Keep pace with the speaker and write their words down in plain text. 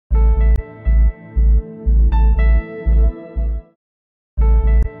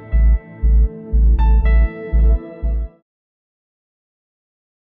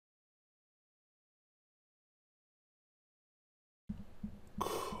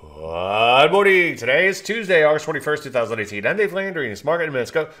morning. Today is Tuesday, August 21st, 2018. I'm Dave Landry, and it's market in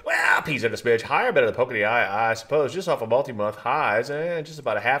minutes go. Well, peas in a smidge. Higher, better than the poke of the eye, I suppose. Just off of multi-month highs and just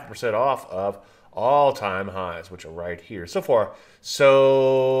about a 0.5% off of all-time highs, which are right here. So far,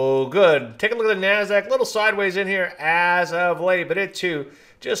 so good. Take a look at the NASDAQ. A little sideways in here as of late, but it too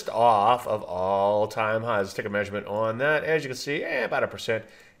just off of all-time highs. Let's take a measurement on that. As you can see, about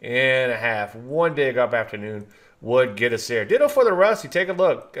 1.5%. One big up afternoon would get us there. Ditto for the Rusty. Take a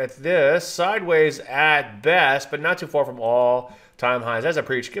look at this. Sideways at best, but not too far from all-time highs. As I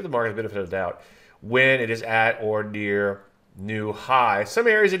preach, give the market the benefit of the doubt when it is at or near new highs. Some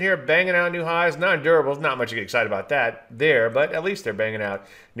areas in here banging out new highs. Non-durables, not much to get excited about that there, but at least they're banging out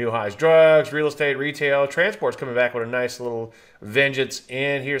new highs. Drugs, real estate, retail, transport's coming back with a nice little vengeance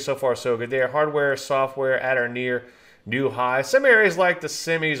in here. So far, so good there. Hardware, software at or near new highs. Some areas like the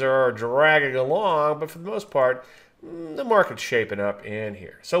semis are dragging along, but for the most part, the market's shaping up in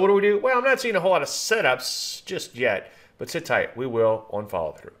here. So what do we do? Well, I'm not seeing a whole lot of setups just yet, but sit tight. We will on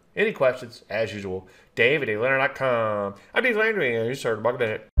follow through. Any questions, as usual, Dave at DaveLandry.com. I'm Dave Landry, and you started Market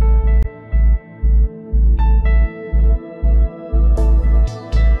Minute.